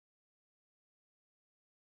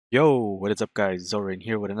Yo, what is up guys? Zorin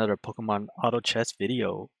here with another Pokemon Auto Chess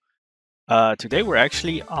video. Today we're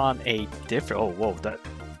actually on a different— oh whoa,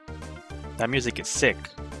 that music is sick.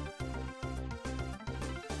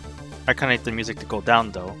 I kinda need the music to go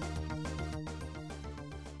down though.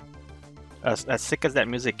 As sick as that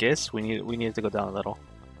music is, we need it to go down a little.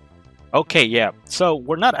 Okay, yeah. So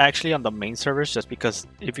we're not actually on the main servers just because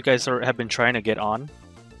if you guys have been trying to get on,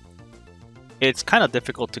 it's kind of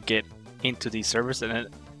difficult to get into these servers,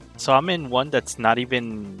 so I'm in one that's not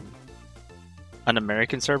even an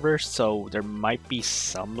American server, so there might be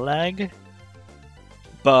some lag.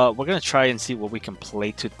 But we're gonna try and see what we can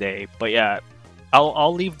play today. But yeah,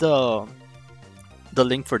 I'll leave the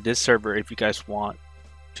link for this server if you guys want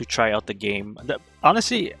to try out the game.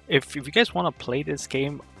 Honestly, if you guys want to play this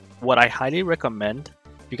game, what I highly recommend,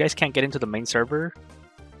 if you guys can't get into the main server,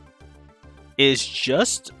 is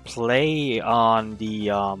just play on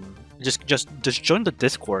the just join the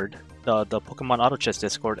Discord, the Pokemon Auto Chess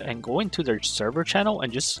Discord, and go into their server channel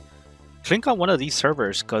and just click on one of these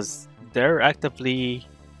servers because they're actively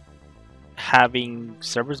having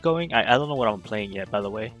servers going. I don't know what I'm playing yet, by the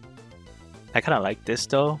way. I kind of like this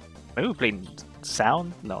though. Maybe we're playing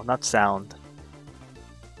sound? No, not sound.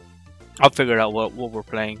 I'll figure out what we're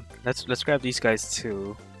playing. Let's grab these guys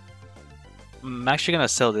too. I'm actually gonna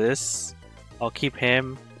sell this. I'll keep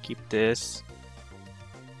him, keep this,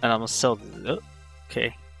 and I'm gonna sell this.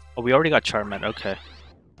 Okay. Oh, we already got Charmander. Okay.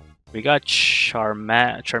 We got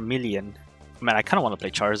Charmeleon. Man, I kind of want to play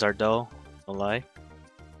Charizard though. Don't lie.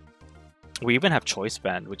 We even have Choice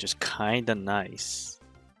Band, which is kind of nice.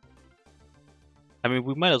 I mean,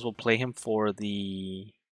 we might as well play him for the...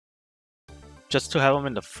 just to have him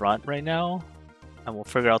in the front right now, and we'll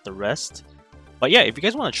figure out the rest. But yeah, if you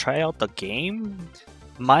guys want to try out the game,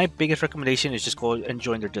 my biggest recommendation is just go and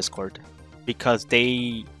join their Discord, because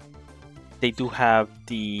they do have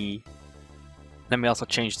the... Let me also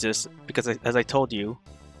change this, because as I told you,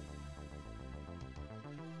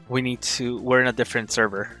 we're in a different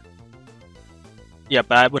server. Yeah,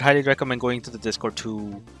 but I would highly recommend going to the Discord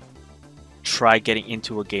to try getting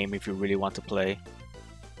into a game if you really want to play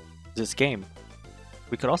this game.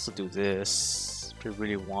 We could also do this if you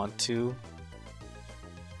really want to.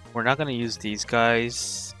 We're not gonna use these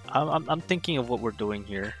guys. I'm thinking of what we're doing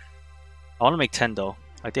here. I want to make 10 though.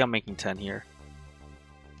 I think I'm making 10 here.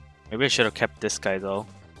 Maybe I should have kept this guy though.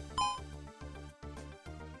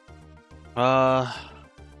 No,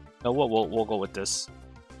 we'll go with this.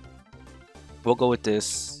 We'll go with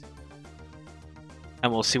this,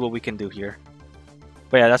 and we'll see what we can do here.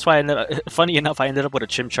 But yeah, that's why I ended up, funny enough, I ended up with a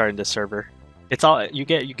Chimchar in this server. It's all you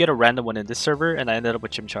get a random one in this server, and I ended up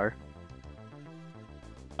with Chimchar.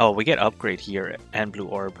 Oh, we get upgrade here and Blue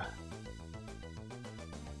Orb.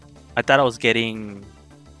 I thought I was getting...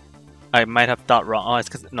 I might have thought wrong. Oh, it's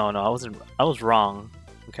because no, I wasn't. I was wrong.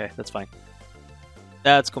 Okay, that's fine.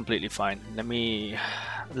 That's completely fine. Let me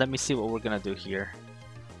see what we're gonna do here.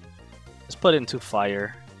 Let's put in 2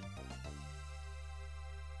 fire.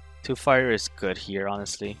 2 fire is good here,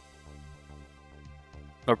 honestly.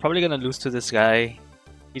 We're probably gonna lose to this guy.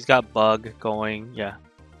 He's got bug going. Yeah,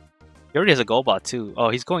 he already has a Golbat too. Oh,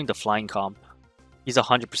 he's going the flying comp. He's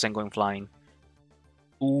 100% going flying.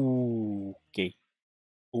 Ooh, okay.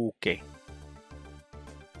 Okay.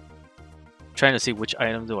 Trying to see which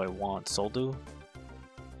item do I want. Soldu?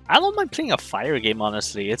 I don't mind playing a fire game,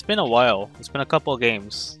 honestly. It's been a while. It's been a couple of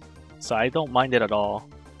games. So I don't mind it at all.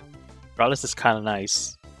 Rallis is kind of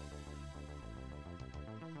nice.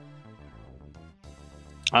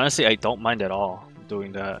 Honestly, I don't mind at all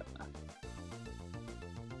doing that.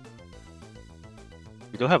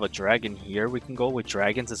 We do have a dragon here. We can go with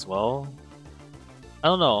dragons as well. I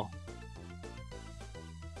don't know.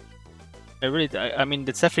 I mean,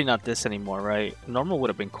 it's definitely not this anymore, right? Normal would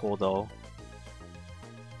have been cool though.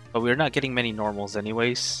 But we're not getting many normals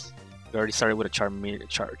anyways. We already started with a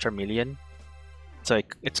Charmeleon. So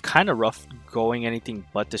it's kind of rough going anything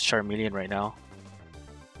but this Charmeleon right now.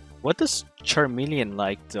 What does Charmeleon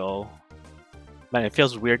like though? Man, it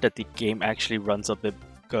feels weird that the game actually runs a bit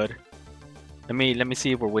good. Let me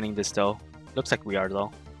see if we're winning this though. Looks like we are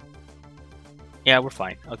though. Yeah, we're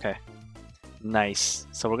fine. Okay. Nice.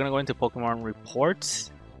 So we're gonna go into Pokemon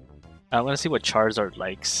reports. I'm gonna see what Charizard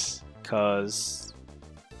likes, cause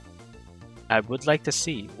I would like to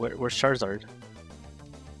see where's Charizard.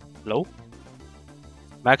 Low?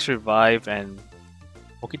 Max Revive and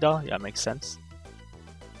Pokédoll? Yeah, makes sense.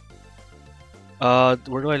 Where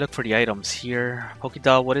do I look for the items here?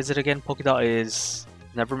 Pokédoll, what is it again? Pokédoll is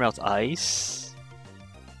Never Melts Ice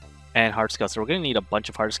and Hard Scales. So we're gonna need a bunch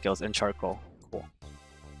of Hard Scales and Charcoal. Cool.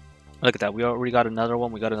 Look at that. We already got another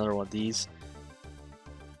one. We got another one of these.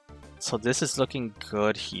 So this is looking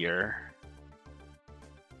good here.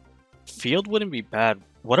 Field wouldn't be bad.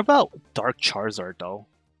 What about Dark Charizard though?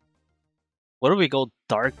 What do we go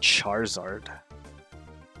Dark Charizard?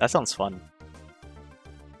 That sounds fun.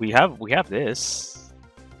 We have this.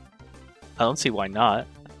 I don't see why not.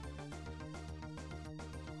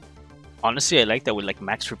 Honestly, I like that with like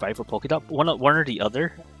max revive for Pokédot. One or the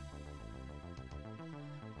other.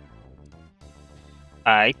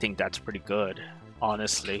 I think that's pretty good,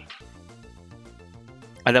 honestly.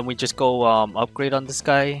 And then we just go upgrade on this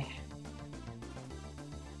guy.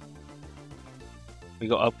 We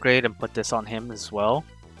go upgrade and put this on him as well.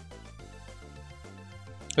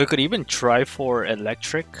 We could even try for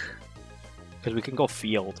electric, because we can go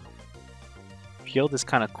field. Field is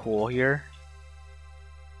kind of cool here.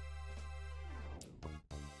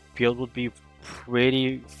 Field would be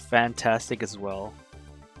pretty fantastic as well.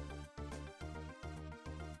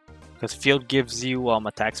 Because field gives you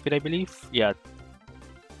attack speed, I believe. Yeah.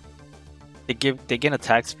 They gain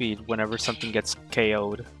attack speed whenever something gets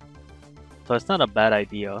KO'd. So it's not a bad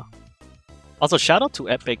idea. Also, shout out to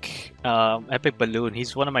Epic, Epic Balloon.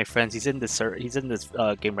 He's one of my friends. He's in this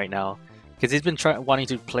game right now because he's been wanting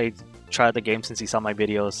to try the game since he saw my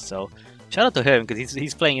videos. So shout out to him because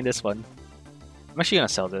he's playing in this one. I'm actually gonna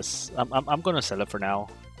sell this. I'm gonna sell it for now.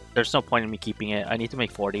 There's no point in me keeping it. I need to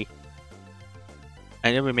make 40.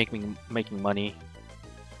 I need to be making money.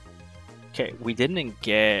 Okay, we didn't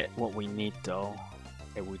get what we need though.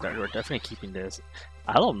 Okay, we're definitely keeping this.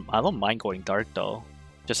 I don't mind going dark though.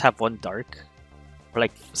 Just have one dark. Or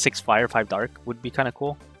like 6 fire, 5 dark would be kind of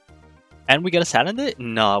cool. And we get a Salandit?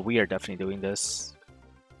 No, we are definitely doing this.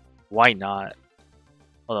 Why not?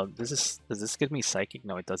 Hold on, does this give me Psychic?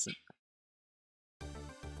 No, it doesn't.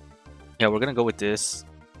 Yeah, we're gonna go with this.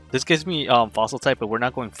 This gives me Fossil type, but we're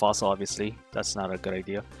not going Fossil, obviously. That's not a good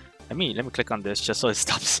idea. Let me click on this just so it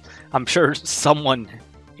stops. I'm sure someone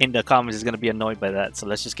in the comments is gonna be annoyed by that, so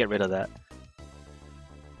let's just get rid of that.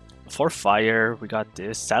 For fire, we got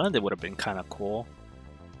this. Salandit would have been kind of cool.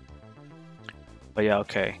 But yeah,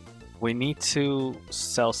 okay. We need to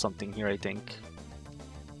sell something here, I think.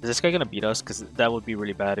 Is this guy gonna beat us? Because that would be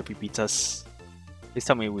really bad if he beats us. Please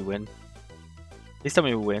tell me we win. Please tell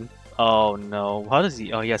me we win. Oh no. How does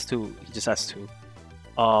he? Oh, he has 2. He just has 2.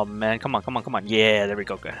 Oh man, come on, come on, come on. Yeah, there we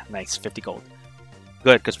go. Good. Nice. 50 gold.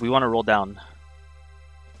 Good, because we want to roll down.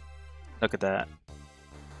 Look at that.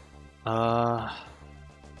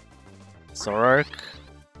 Zoroark.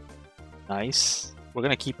 Nice. We're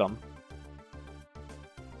gonna keep him.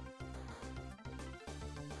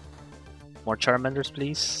 More Charmanders,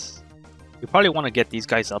 please. We probably want to get these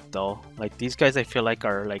guys up though. Like these guys, I feel like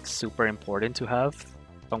are like super important to have.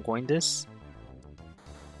 If I'm going this.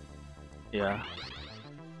 Yeah.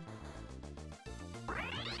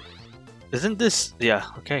 Isn't this? Yeah.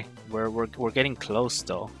 Okay. We're getting close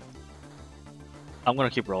though. I'm gonna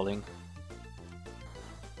keep rolling.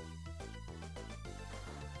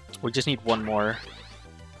 We just need one more.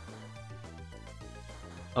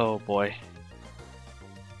 Oh boy.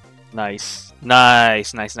 Nice.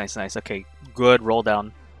 Nice, nice, nice, nice. Okay, good roll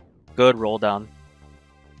down. Good roll down.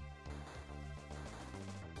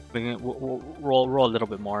 We'll roll a little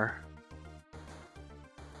bit more.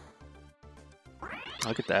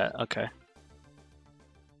 Look at that. Okay.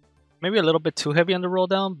 Maybe a little bit too heavy on the roll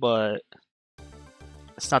down, but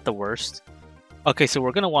it's not the worst. Okay, so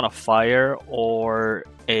we're gonna want a fire or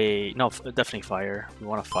a definitely fire. We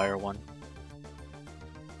want a fire one.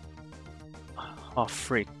 Oh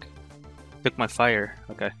freak! Took my fire.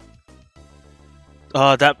 Okay.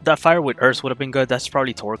 That fire with Earth would have been good. That's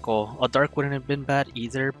probably Torkoal. A dark wouldn't have been bad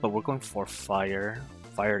either, but we're going for fire.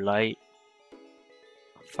 Firelight.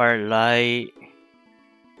 Firelight.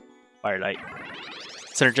 Firelight.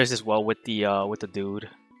 Synergizes well with the dude.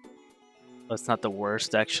 That's not the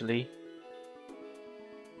worst actually.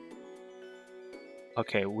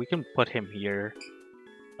 Okay, we can put him here.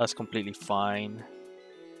 That's completely fine.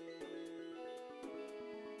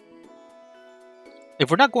 If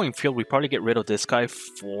we're not going field, we probably get rid of this guy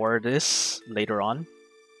for this later on.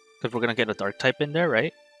 Because we're gonna get a dark type in there,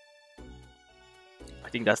 right? I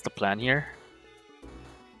think that's the plan here.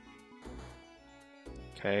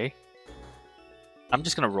 Okay. I'm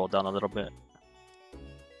just gonna roll down a little bit.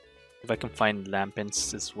 If I can find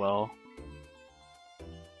Lampins as well.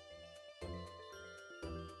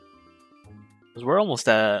 Because we're almost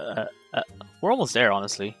there,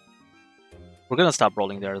 honestly. We're gonna stop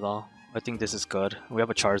rolling there though. I think this is good. We have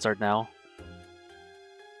a Charizard now.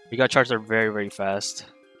 We got Charizard very, very fast.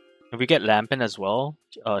 If we get Lampin as well,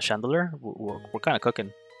 Chandelure, we're kind of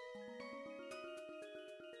cooking.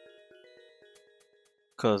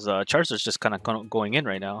 Because Charizard's just kind of going in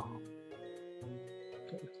right now.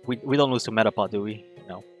 We don't lose to Metapod, do we?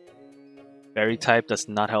 No. Fairy type does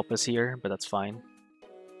not help us here, but that's fine.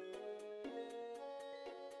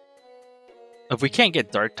 If we can't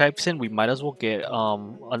get dark types in, we might as well get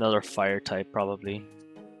another fire type probably.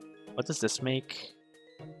 What does this make?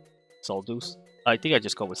 Soldu? I think I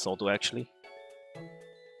just go with Soldu actually.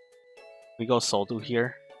 We go Soldu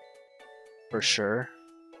here for sure.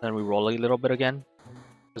 Then we roll a little bit again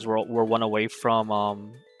because we're one away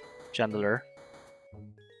from Chandelier.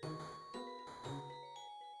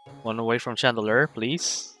 One away from Chandelier,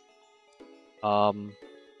 please.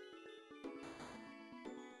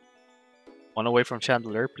 One away from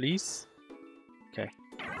Chandelier, please. Okay.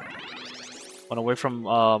 One away from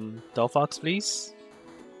Delphox, please.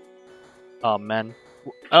 Oh man.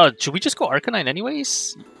 Should we just go Arcanine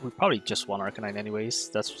anyways? We probably just want Arcanine anyways.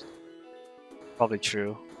 That's probably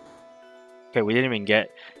true. Okay, we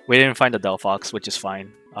didn't find the Delphox, which is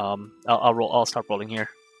fine. I'll start rolling here.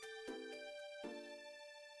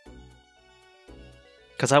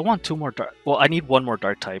 Cause I want 2 more dark. Well, I need 1 more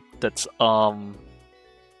dark type. That's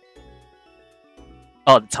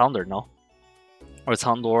Oh, the Houndour, no. Or it's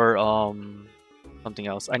Houndour, something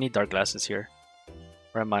else. I need dark glasses here.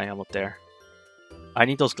 Where am I? I'm up there. I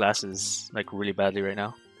need those glasses, like, really badly right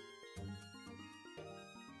now.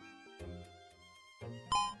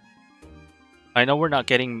 I know we're not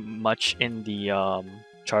getting much in the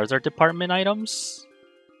Charizard department items,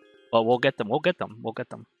 but we'll get them. We'll get them. We'll get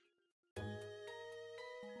them.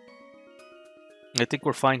 I think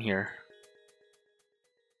we're fine here.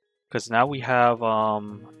 Because now we have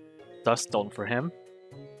Dust Stone for him.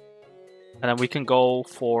 And then we can go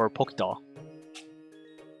for Pokédoll.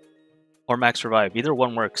 Or Max Revive. Either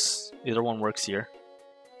one works. Either one works here.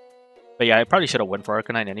 But yeah, I probably should have went for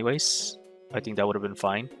Arcanine anyways. I think that would have been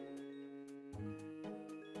fine.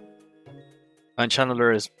 And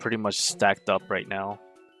Chandelier is pretty much stacked up right now.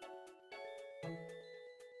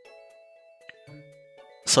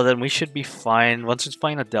 So then we should be fine. Once we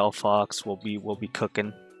find a Delphox, we'll be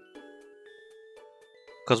cooking.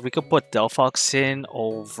 Because we could put Delphox in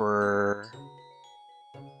over...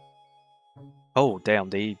 Oh, damn,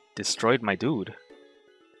 they destroyed my dude.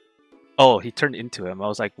 Oh, he turned into him. I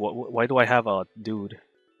was like, why do I have a dude?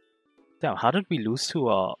 Damn, how did we lose to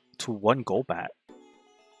 1 Golbat?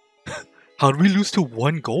 How did we lose to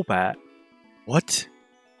 1 Golbat? What?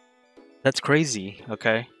 That's crazy,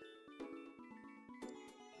 okay.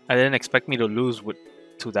 I didn't expect me to lose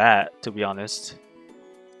to that, to be honest.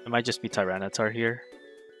 It might just be Tyranitar here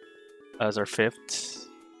as our 5th.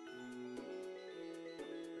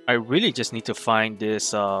 I really just need to find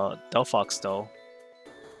this Delphox though.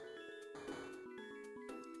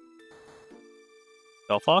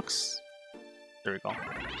 Delphox? There we go.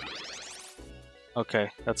 Okay,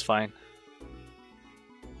 that's fine.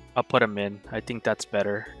 I'll put him in. I think that's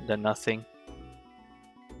better than nothing.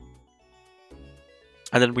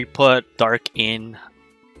 And then we put Dark in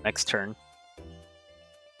next turn.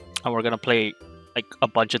 And we're gonna play like a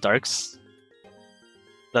bunch of Darks.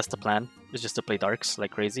 That's the plan. It's just to play Darks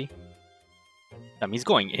like crazy. He's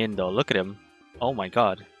going in though. Look at him. Oh my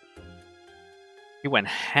god. He went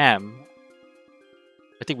ham.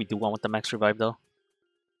 I think we do one with the Max Revive though.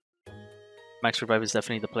 Max Revive is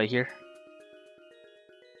definitely the play here.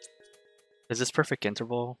 Is this perfect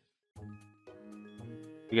interval?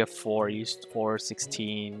 We get 4, used 4,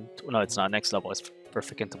 16. No, it's not. Next level is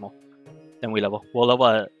perfect interval. Then we level. We'll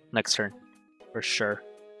level next turn. For sure.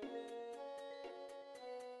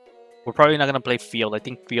 We're probably not going to play Field. I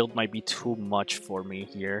think Field might be too much for me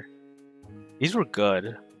here. These were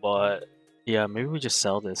good, but yeah, maybe we just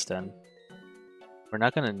sell this then. We're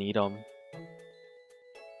not going to need them.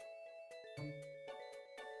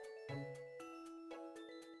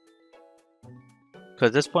 Because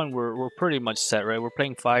at this point, we're pretty much set, right? We're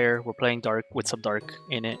playing Fire, we're playing Dark with some Dark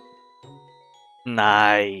in it.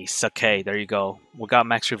 Nice! Okay, there you go. We got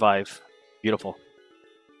Max Revive. Beautiful.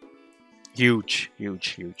 Huge, huge,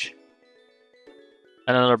 huge.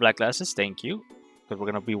 And another Black Glasses, thank you. Because we're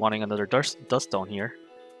going to be wanting another Dust Stone here.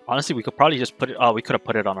 Honestly, we could probably just put it... Oh, we could have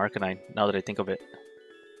put it on Arcanine, now that I think of it.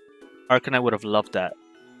 Arcanine would have loved that.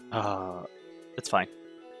 It's fine.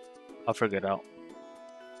 I'll figure it out.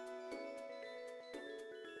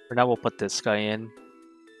 For now, we'll put this guy in.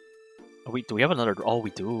 Oh, wait, do we have another? Oh, we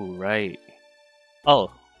do, right.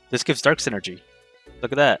 Oh, this gives Dark Synergy.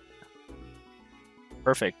 Look at that.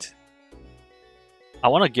 Perfect. I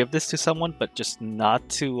want to give this to someone, but just not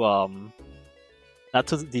to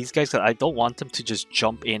these guys. Cause I don't want them to just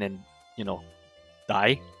jump in and, you know,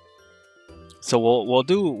 die. So we'll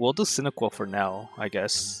do Cynical for now, I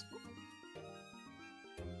guess.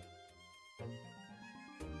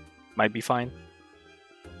 Might be fine.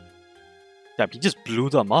 He just blew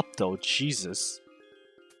them up though, Jesus.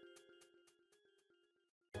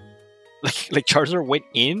 Like Charizard went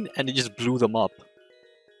in and it just blew them up.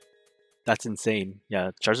 That's insane.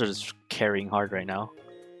 Yeah, Charizard is carrying hard right now.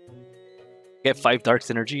 Get 5 Dark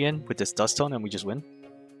Synergy in with this Dust Tone and we just win.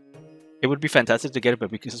 It would be fantastic to get it,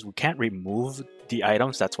 but because we can't remove the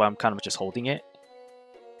items, that's why I'm kind of just holding it.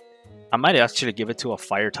 I might actually give it to a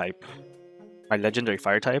Fire type. My legendary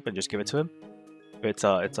Fire type and just give it to him. It's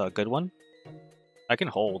a good one. I can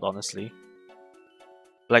hold, honestly.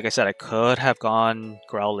 Like I said, I could have gone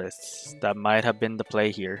Growlithe. That might have been the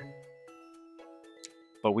play here.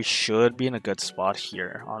 But we should be in a good spot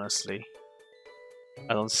here, honestly.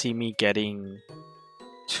 I don't see me getting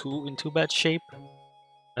in too bad shape.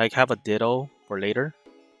 I have a Ditto for later.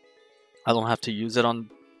 I don't have to use it on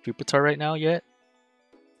Pupitar right now yet.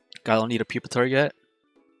 I don't need a Pupitar yet.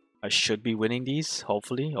 I should be winning these,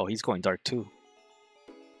 hopefully. Oh, he's going dark too.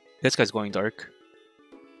 This guy's going dark.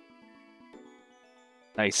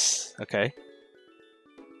 Nice, okay.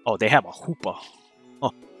 Oh, they have a Hoopa.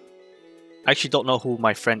 Oh. I actually don't know who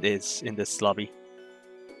my friend is in this lobby.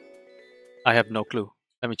 I have no clue.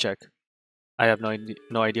 Let me check. I have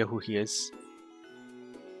no idea who he is.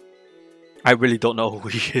 I really don't know who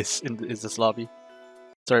he is in this lobby.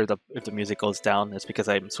 Sorry if the music goes down. It's because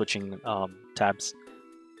I'm switching tabs.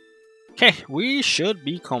 Okay, we should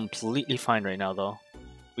be completely fine right now, though.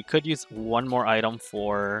 We could use one more item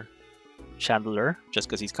for Chandler, just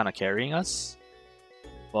because he's kind of carrying us.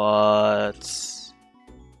 But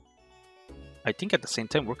I think at the same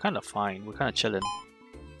time, we're kind of fine. We're kind of chilling.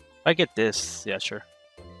 If I get this, yeah, sure.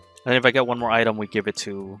 And if I get one more item, we give it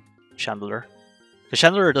to Chandler. Because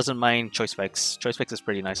Chandler doesn't mind Choice Specs. Choice Specs is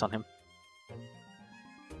pretty nice on him.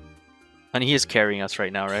 And he is carrying us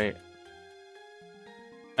right now, right?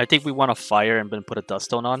 I think we want to fire and then put a Dust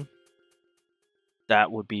Stone on.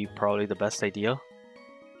 That would be probably the best idea.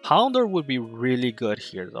 Houndour would be really good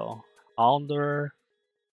here, though. Houndour,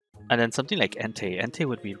 and then something like Entei. Entei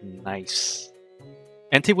would be nice.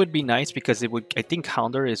 Entei would be nice because it would. I think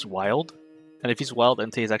Houndour is wild, and if he's wild,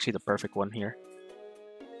 Entei is actually the perfect one here.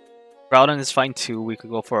 Groudon is fine too. We could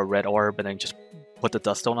go for a red orb and then just put the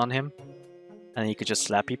Dust Stone on him, and he could just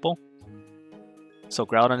slap people. So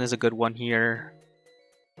Groudon is a good one here,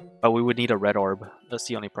 but we would need a red orb. That's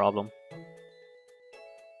the only problem.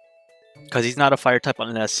 Because he's not a fire type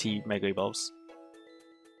unless he Mega Evolves.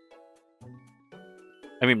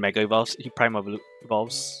 I mean Mega Evolves, he Prime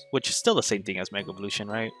Evolves, which is still the same thing as Mega Evolution,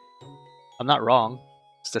 right? I'm not wrong.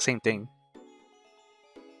 It's the same thing.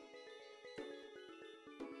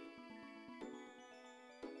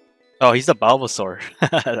 Oh, he's the Bulbasaur.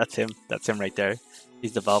 That's him. That's him right there.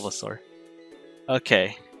 He's the Bulbasaur.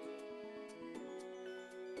 Okay.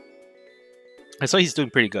 So he's doing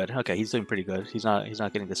pretty good. Okay, he's doing pretty good. He's not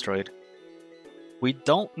getting destroyed. We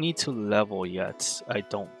don't need to level yet, I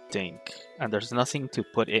don't think. And there's nothing to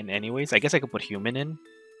put in anyways. I guess I could put human in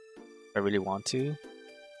if I really want to.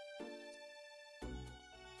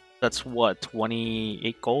 That's what,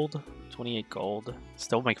 28 gold? 28 gold.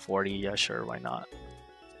 Still make 40, yeah sure, why not?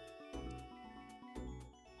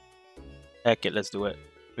 Heck it, let's do it.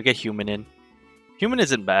 We get human in. Human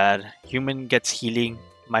isn't bad. Human gets healing.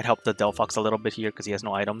 Might help the Delphox a little bit here because he has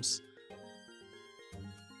no items.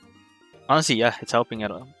 Honestly, yeah, it's helping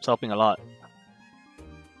it. It's helping a lot.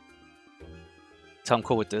 So I'm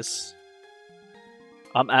cool with this.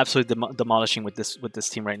 I'm absolutely demolishing with this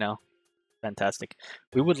team right now. Fantastic.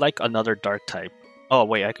 We would like another dark type. Oh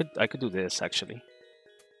wait, I could do this actually.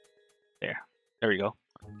 There we go.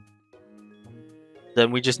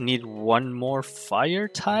 Then we just need one more fire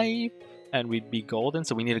type, and we'd be golden.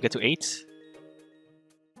 So we need to get to 8.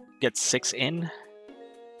 Get 6 in.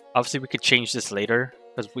 Obviously, we could change this later.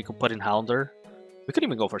 Because we could put in Houndour. We could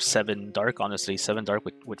even go for 7 dark, honestly. 7 dark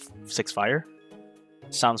with 6 fire.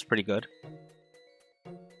 Sounds pretty good.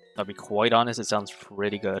 I'll be quite honest, it sounds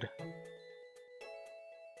pretty good.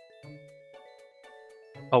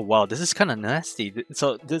 Oh wow, this is kind of nasty.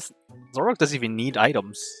 So this Zoroark doesn't even need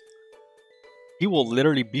items. He will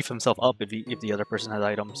literally beef himself up if the other person has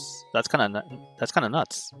items. That's kind of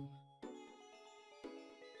nuts.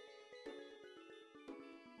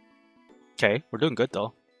 Okay, we're doing good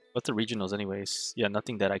though. What's the regionals anyways? Yeah,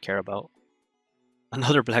 nothing that I care about.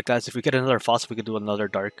 Another black guys. If we get another fossil, we could do another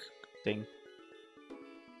dark thing.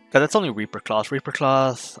 Cause that's only Reaper Claws. Reaper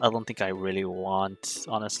Claws, I don't think I really want,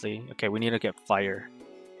 honestly. Okay, we need to get fire.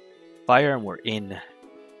 Fire and we're in.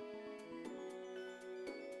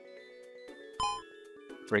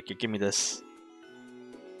 Frick it, give me this.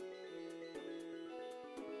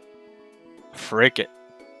 Frick it.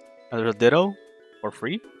 Another Ditto for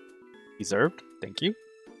free. Deserved. Thank you.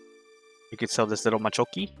 You could sell this little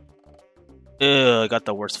Machoki. Ugh, I got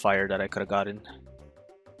the worst fire that I could have gotten.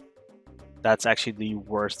 That's actually the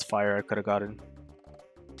worst fire I could have gotten.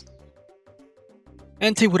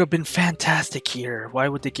 Entei would have been fantastic here. Why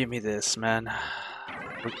would they give me this, man?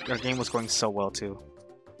 Our game was going so well, too.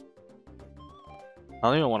 I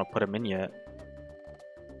don't even want to put him in yet.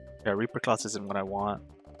 Yeah, Reaper Class isn't what I want.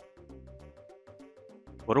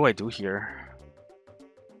 What do I do here?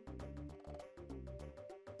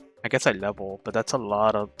 I guess I level, but that's a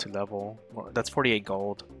lot of to level. That's 48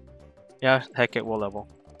 gold. Yeah, heck it, we'll level.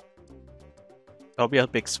 That'll be a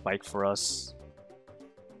big spike for us.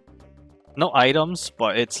 No items,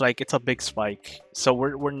 but it's like it's a big spike. So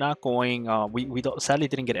we're not going. We don't, sadly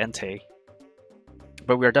didn't get Entei,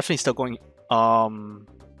 but we are definitely still going Houndour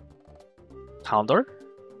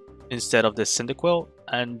instead of this Cyndaquil,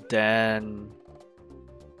 and then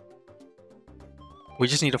we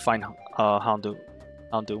just need to find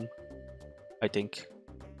Houndoom, I think,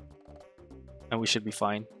 and we should be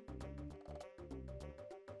fine.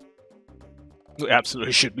 We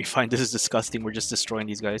absolutely should be fine. This is disgusting. We're just destroying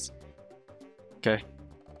these guys. Okay.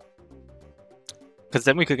 Because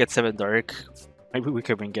then we could get 7 Dark. Maybe we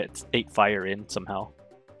could even get 8 Fire in somehow.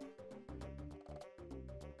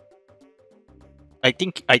 I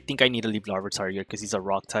think I need to leave Larvitar here because he's a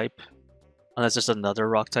Rock type. Unless there's another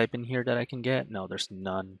Rock type in here that I can get. No, there's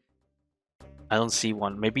none. I don't see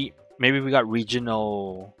one. Maybe we got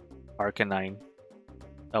Regional Arcanine.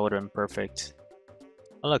 That would have been perfect.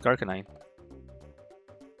 Oh look, Arcanine.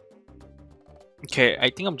 Okay, I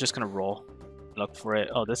think I'm just gonna roll. Look for it.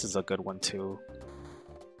 Oh, this is a good one too.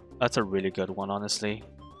 That's a really good one, honestly.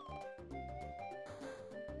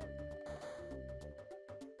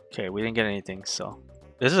 Okay, we didn't get anything, so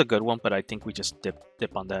this is a good one, but I think we just dip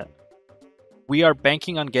on that. We are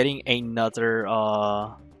banking on getting another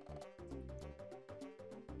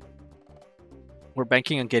we're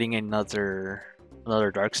banking on getting another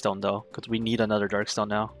Darkstone though, because we need another Darkstone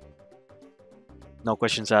now. No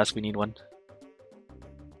questions asked, we need one.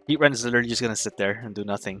 Heatran is literally just gonna sit there and do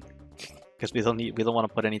nothing because we don't want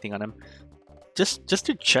to put anything on him. Just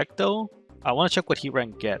to check though, I want to check what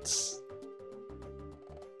Heatran gets.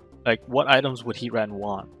 Like, what items would Heatran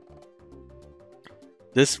want?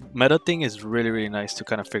 This meta thing is really nice to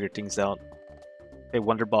kind of figure things out. Okay,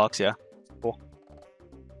 Wonder Box, yeah, cool.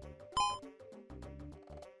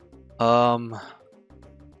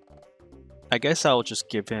 I guess I'll just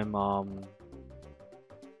give him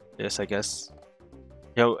this, I guess.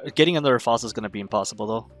 Yo, getting another fossil is gonna be impossible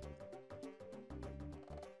though.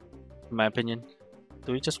 In my opinion.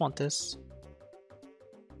 Do we just want this?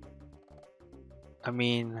 I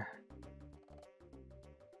mean,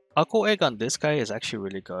 Aqua Egg on this guy is actually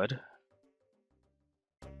really good.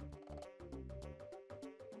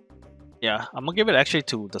 Yeah, I'm gonna give it actually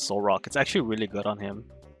to the Soul Rock. It's actually really good on him.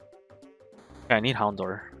 Okay, I need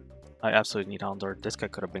Houndour. I absolutely need Houndour. This guy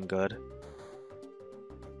could have been good.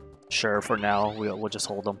 Sure, for now, we'll just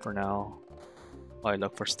hold them for now while I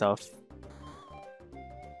look for stuff.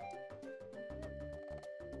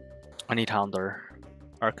 I need Houndour.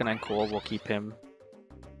 Arcanine, cool, we'll keep him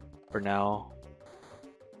for now.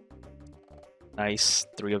 Nice,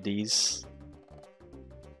 3 of these.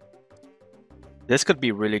 This could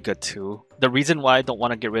be really good too. The reason why I don't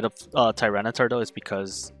want to get rid of Tyranitar though is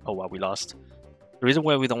because... Oh wow, we lost. The reason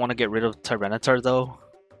why we don't want to get rid of Tyranitar though...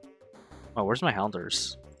 Oh, where's my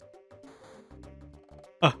Houndours?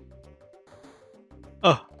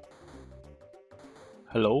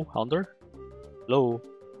 Hello, Houndour? Hello?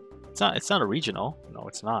 It's not a regional. No,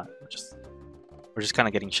 it's not. We're just kind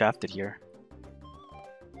of getting shafted here.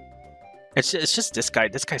 It's just this guy.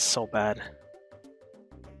 This guy's so bad.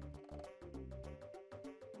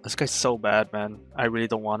 This guy's so bad, man. I really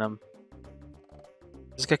don't want him.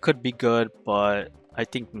 This guy could be good, but I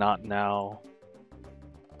think not now.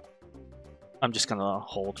 I'm just gonna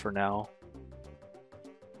hold for now.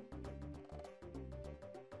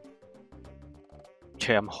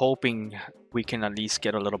 Okay, I'm hoping we can at least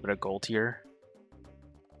get a little bit of gold here.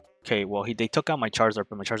 Okay, well, they took out my Charizard,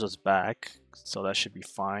 but my Charizard's back, so that should be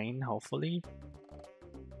fine, hopefully.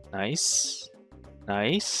 Nice.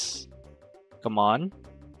 Nice. Come on.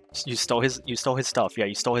 You stole his stuff. Yeah,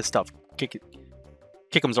 you stole his stuff. Kick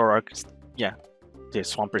him, Zoroark. Yeah. Yeah,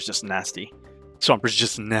 Swamper's just nasty. Swamper's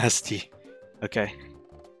just nasty. Okay.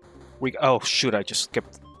 Oh shoot, I just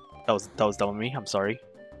skipped. That was dumb of me. I'm sorry.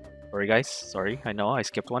 Sorry guys. Sorry. I know I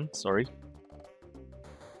skipped one. Sorry.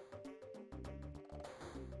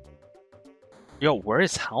 Yo, where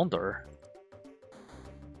is Houndour?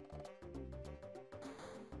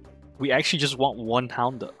 We actually just want one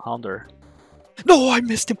Houndour. No, I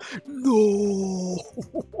missed him. No.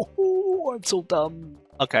 Oh, I'm so dumb.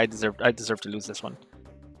 Okay, I deserve to lose this one.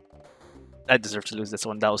 I deserve to lose this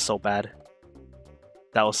one. That was so bad.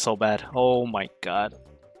 That was so bad. Oh my god.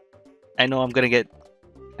 I know I'm gonna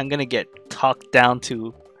get talked down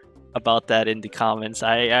to about that in the comments.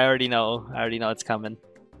 I already know. I already know it's coming.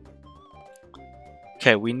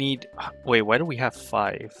 Okay, we need. Wait, why do we have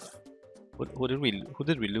 5? Who did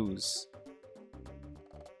we lose?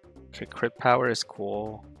 Okay, crit power is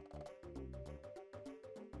cool.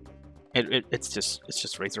 It's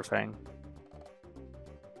just Razor Fang.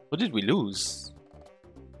 What did we lose?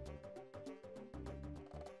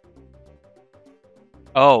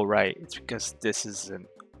 Oh right, it's because this isn't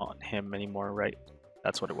on him anymore, right?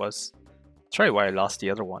 That's what it was. That's probably why I lost the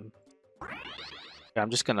other one. Yeah, I'm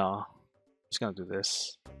just gonna do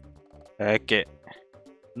this. Heck it.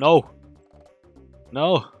 No.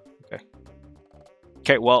 No. Okay.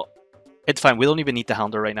 Okay, well, it's fine. We don't even need the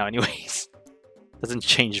Houndour right now anyways. Doesn't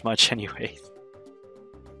change much anyways.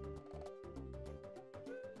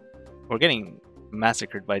 We're getting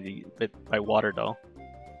massacred by water though.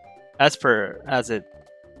 As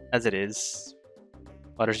it is.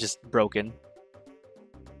 Water's just broken.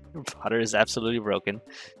 Water is absolutely broken.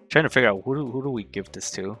 I'm trying to figure out who do we give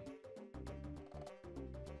this to?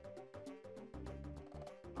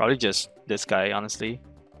 Probably just this guy, honestly.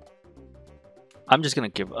 I'm just gonna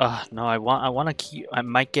give. No, I want to keep. I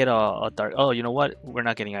might get a dark. Oh, you know what? We're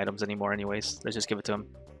not getting items anymore, anyways. Let's just give it to him.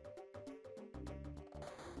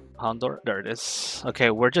 Houndour, there it is.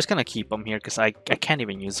 Okay, we're just gonna keep him here because I can't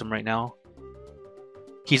even use him right now.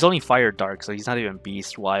 He's only Fire Dark, so he's not even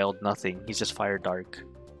Beast, Wild, nothing. He's just Fire Dark.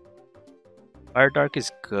 Fire Dark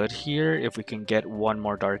is good here if we can get one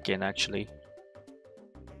more Dark in, actually.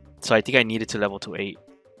 So I think I needed to level to 8.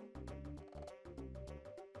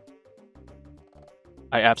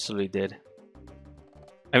 I absolutely did.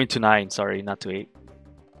 I mean to 9, sorry, not to 8.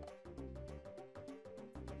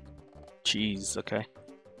 Jeez, okay.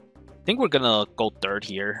 I think we're gonna go 3rd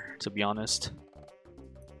here, to be honest.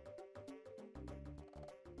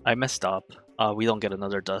 I messed up. We don't get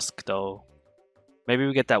another Dusk though. Maybe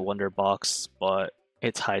we get that Wonder Box, but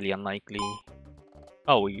it's highly unlikely.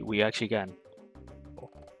 Oh, we actually can.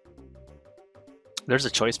 There's a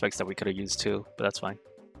choice specs that we could have used too, but that's fine.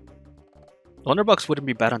 Wonder Box wouldn't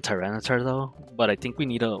be bad on Tyranitar though, but I think we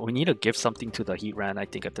need to give something to the Heatran, I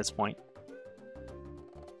think, at this point.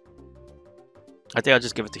 I think I'll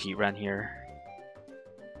just give it to Heatran here.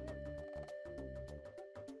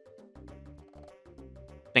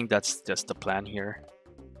 I think that's just the plan here.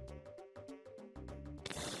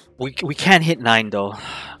 We can't hit 9 though.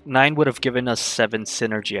 9 would have given us 7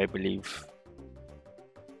 synergy, I believe.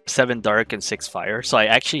 7 dark and 6 fire. So I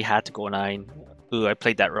actually had to go 9. Ooh, I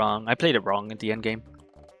played that wrong. I played it wrong at the end game.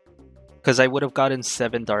 Because I would have gotten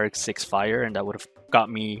 7 dark, 6 fire, and that would have got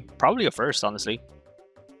me probably a first, honestly.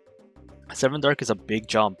 7 dark is a big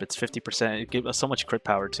jump. It's 50%. It gives us so much crit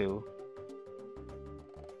power too.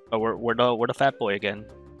 But we're the fat boy again.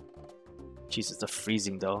 Jesus, the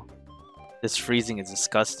freezing though. This freezing is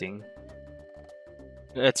disgusting.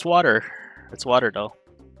 It's water. It's water though.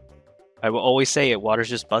 I will always say it. Water's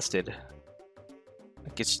just busted.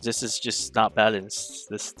 Like this is just not balanced.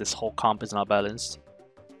 This whole comp is not balanced.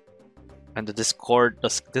 And the Discord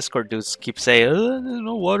dudes keep saying,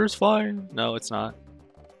 no, water's fine. No, it's not.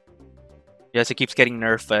 Yes, it keeps getting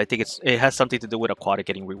nerfed, but I think it has something to do with Aquatic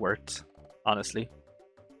getting reworked, honestly.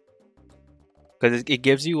 Because it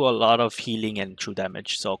gives you a lot of healing and true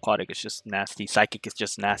damage, so Aquatic is just nasty. Psychic is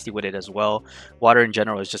just nasty with it as well. Water in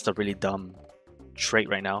general is just a really dumb trait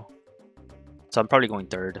right now. So I'm probably going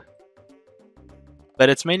 3rd. But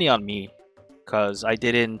it's mainly on me, because I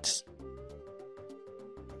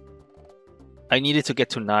needed to get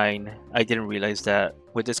to 9. I didn't realize that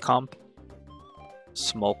with this comp.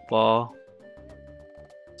 Smoke Ball.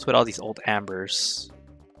 What's with all these old Ambers?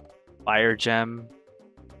 Fire Gem.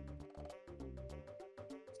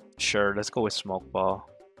 Sure, let's go with Smoke Ball.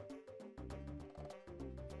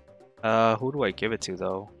 Who do I give it to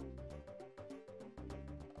though?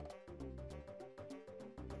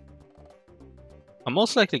 I'm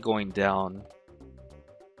most likely going down.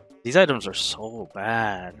 These items are so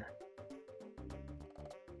bad.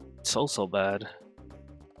 So bad.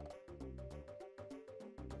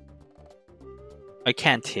 I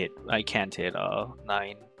can't hit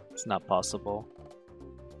 9. It's not possible.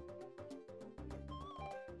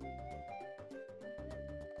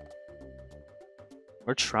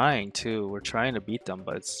 We're trying to beat them,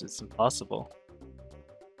 but it's impossible.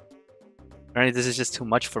 Apparently this is just too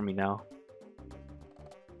much for me now.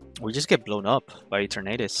 We just get blown up by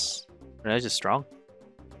Eternatus. Eternatus is strong.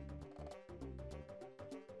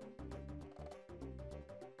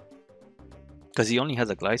 Because he only has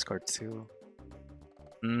a Glice card too.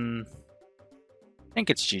 I think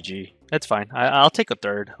it's GG. That's fine. I'll take a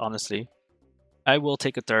third, honestly. I will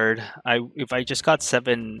take a third. If I just got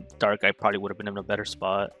 7 Dark, I probably would have been in a better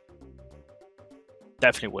spot.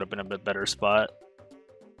 Definitely would have been a bit better spot.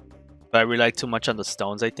 But I relied too much on the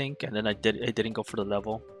stones, I think, and then I didn't go for the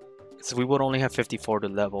level. So we would only have 54 to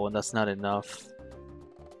level, and that's not enough.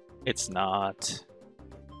 It's not.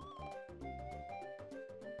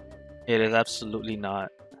 It is absolutely not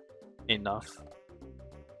enough.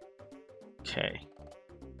 Okay.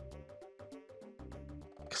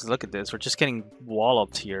 Because look at this, we're just getting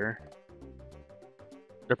walloped here.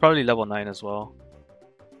 They're probably level 9 as well.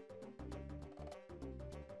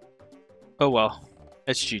 Oh well,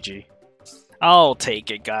 it's GG. I'll take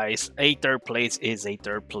it, guys. A third place is a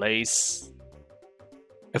third place.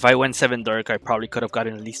 If I went 7 Dark, I probably could have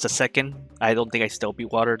gotten at least a second. I don't think I still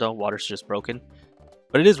beat Water though. Water's just broken.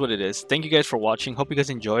 But it is what it is. Thank you guys for watching. Hope you guys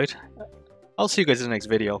enjoyed. I'll see you guys in the next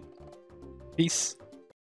video. Peace.